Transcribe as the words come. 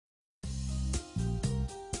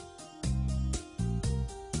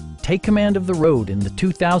take command of the road in the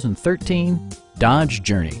 2013 Dodge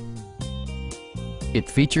Journey. It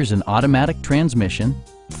features an automatic transmission,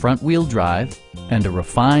 front-wheel drive, and a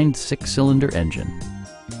refined 6-cylinder engine.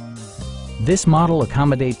 This model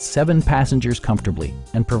accommodates 7 passengers comfortably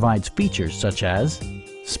and provides features such as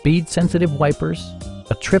speed-sensitive wipers,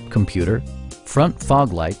 a trip computer, front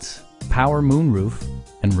fog lights, power moonroof,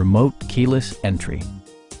 and remote keyless entry.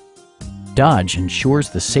 Dodge ensures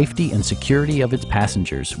the safety and security of its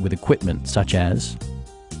passengers with equipment such as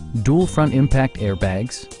dual front impact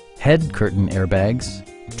airbags, head curtain airbags,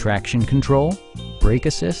 traction control, brake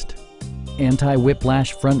assist,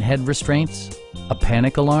 anti-whiplash front head restraints, a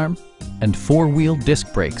panic alarm, and 4-wheel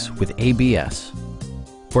disc brakes with ABS.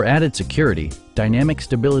 For added security, dynamic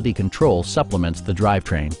stability control supplements the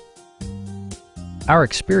drivetrain. Our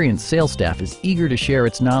experienced sales staff is eager to share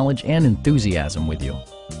its knowledge and enthusiasm with you.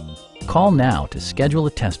 Call now to schedule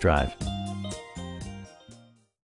a test drive.